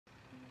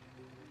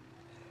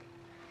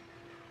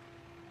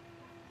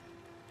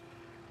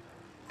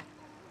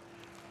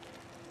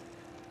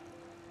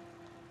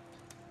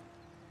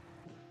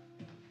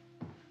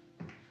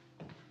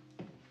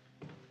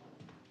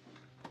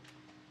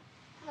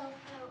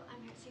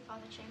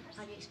Father Chambers.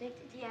 Are you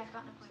expected? Yeah, I've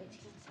got an appointment.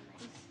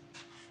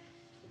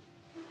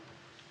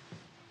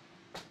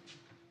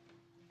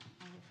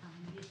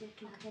 Music,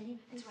 Kilkenny.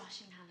 It's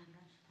Rushing, Helen.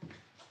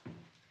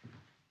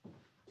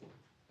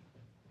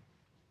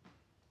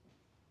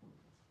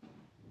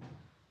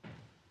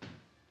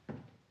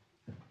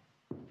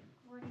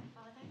 Morning,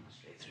 Father.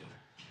 Straight through.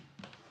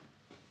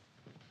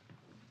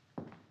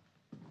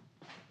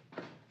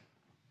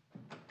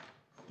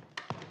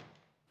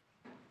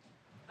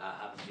 I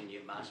haven't seen you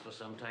at Mass for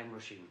some time,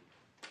 Roisin.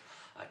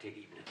 I take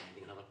it you've been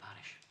attending another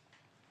parish.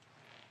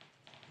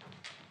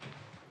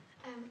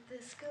 The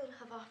school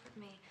have offered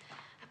me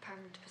a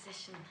permanent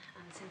position,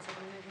 and since I've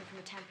been moving from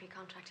a temporary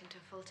contract into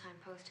a full-time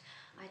post,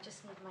 I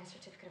just need my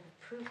certificate of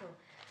approval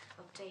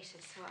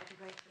updated, so I'd be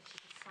grateful if you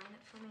could sign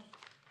it for me.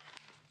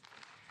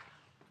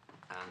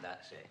 And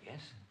that's it,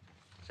 yes?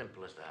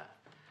 Simple as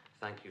that.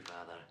 Thank you,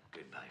 Father.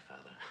 Goodbye,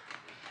 Father.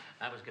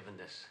 I was given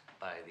this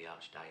by the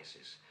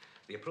Archdiocese.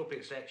 The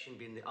appropriate section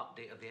being the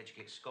update of the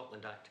Educate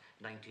Scotland Act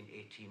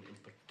 1918, in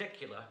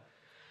particular,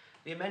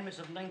 the amendments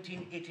of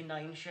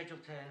 1989, Schedule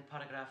 10,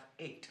 Paragraph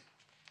 8.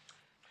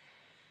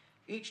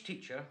 Each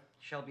teacher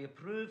shall be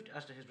approved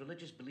as to his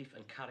religious belief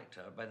and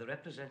character by the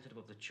representative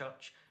of the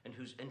church in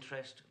whose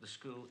interest the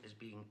school is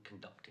being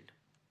conducted.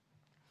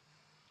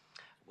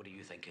 What do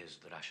you think is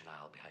the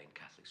rationale behind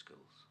Catholic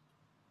schools?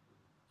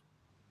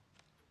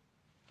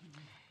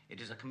 It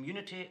is a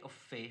community of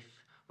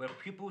faith where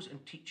pupils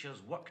and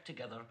teachers work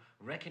together,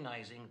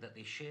 recognising that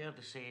they share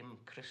the same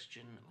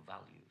Christian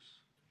values.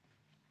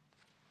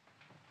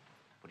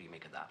 What do you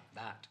make of that?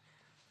 That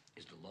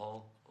is the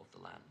law of the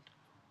land.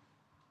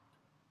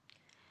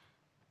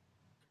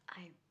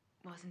 I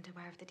wasn't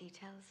aware of the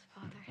details,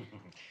 Father.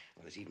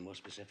 Well, it's even more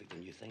specific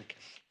than you think.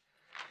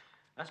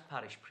 As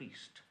parish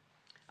priest,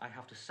 I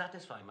have to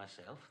satisfy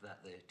myself that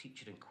the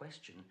teacher in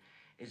question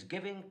is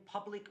giving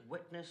public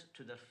witness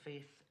to their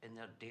faith in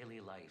their daily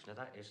lives. Now,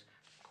 that is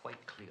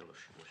quite clear,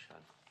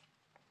 Roshan.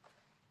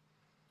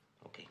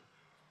 Okay,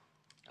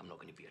 I'm not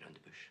going to beat around the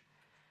bush.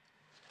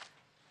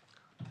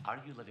 Are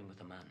you living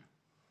with a man?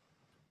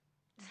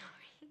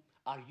 Sorry?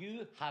 Are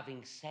you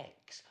having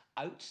sex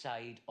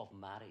outside of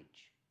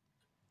marriage?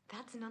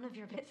 That's none of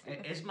your business.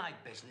 It is my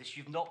business.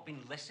 You've not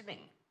been listening.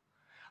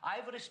 I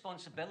have a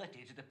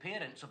responsibility to the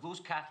parents of those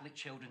Catholic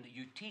children that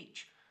you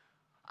teach.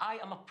 I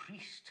am a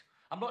priest.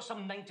 I'm not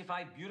some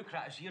 9-to-5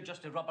 bureaucrat who's here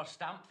just to rubber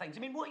stamp things. I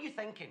mean, what are you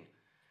thinking?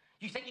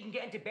 You think you can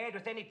get into bed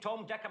with any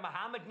Tom, Dick or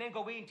Mohammed and then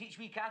go away and teach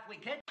wee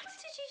Catholic kids? What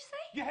did you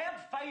say? You heard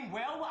fine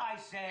well what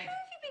I said. Who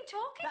have you been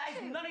talking That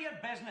to? is none of your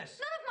business.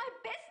 None of my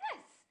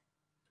business.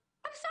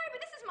 I'm sorry,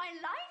 but this is my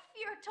life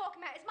you're talking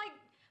about. It's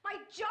my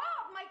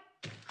job, my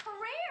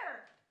career.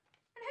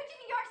 And who do you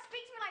think you are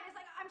speaking to me like this?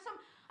 Like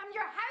I'm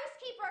your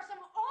housekeeper or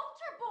some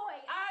altar boy.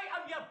 I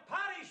am your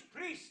parish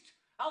priest.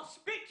 I'll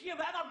speak to you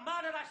in whatever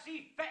manner I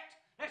see fit.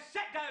 Now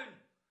sit down.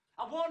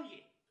 I warn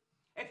you.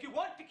 If you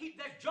want to keep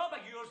this job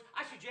of yours,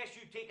 I suggest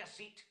you take a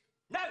seat.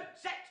 Now,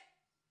 sit!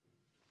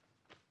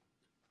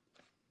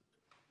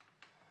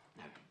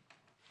 Now,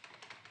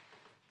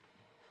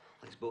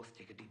 let's both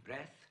take a deep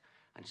breath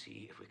and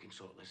see if we can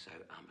sort this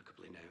out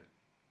amicably now.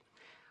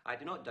 I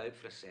do not doubt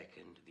for a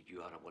second that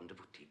you are a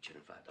wonderful teacher.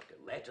 In fact, I've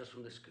got letters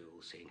from the school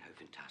saying how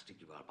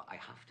fantastic you are, but I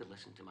have to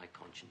listen to my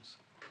conscience.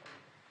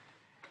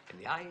 In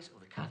the eyes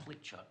of the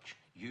Catholic Church,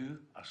 you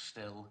are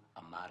still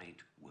a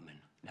married woman.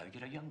 Now,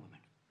 you're a young woman.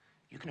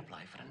 You can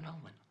apply for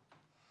annulment.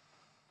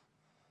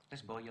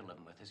 This boy you're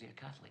living with, is he a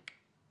Catholic?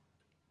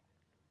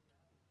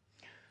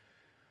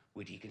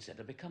 Would he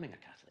consider becoming a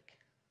Catholic?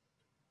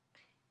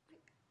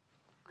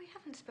 We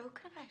haven't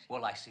spoken about it.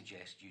 Well, I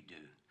suggest you do.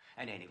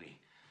 And anyway,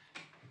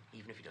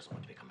 even if he doesn't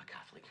want to become a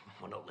Catholic,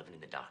 we're not living in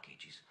the Dark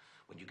Ages.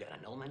 When you get an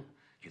annulment,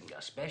 you can get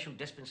a special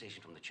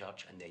dispensation from the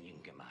church and then you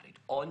can get married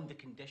on the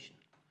condition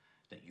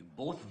that you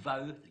both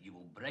vow that you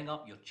will bring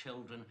up your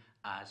children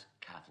as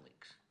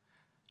Catholics.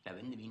 Now,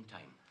 in the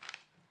meantime,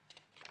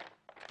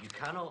 you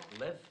cannot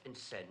live in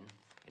sin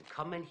and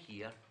come in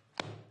here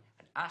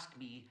and ask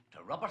me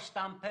to rubber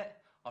stamp it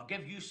or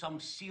give you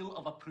some seal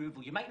of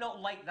approval. You might not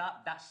like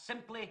that. That's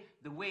simply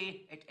the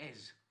way it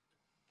is.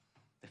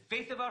 The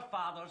faith of our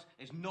fathers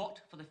is not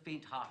for the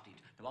faint-hearted.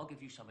 Now, I'll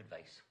give you some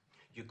advice.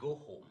 You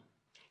go home,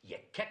 you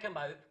kick him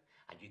out,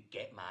 and you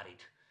get married.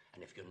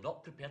 And if you're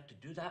not prepared to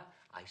do that,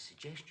 I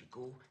suggest you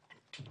go and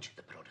teach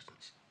the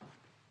Protestants.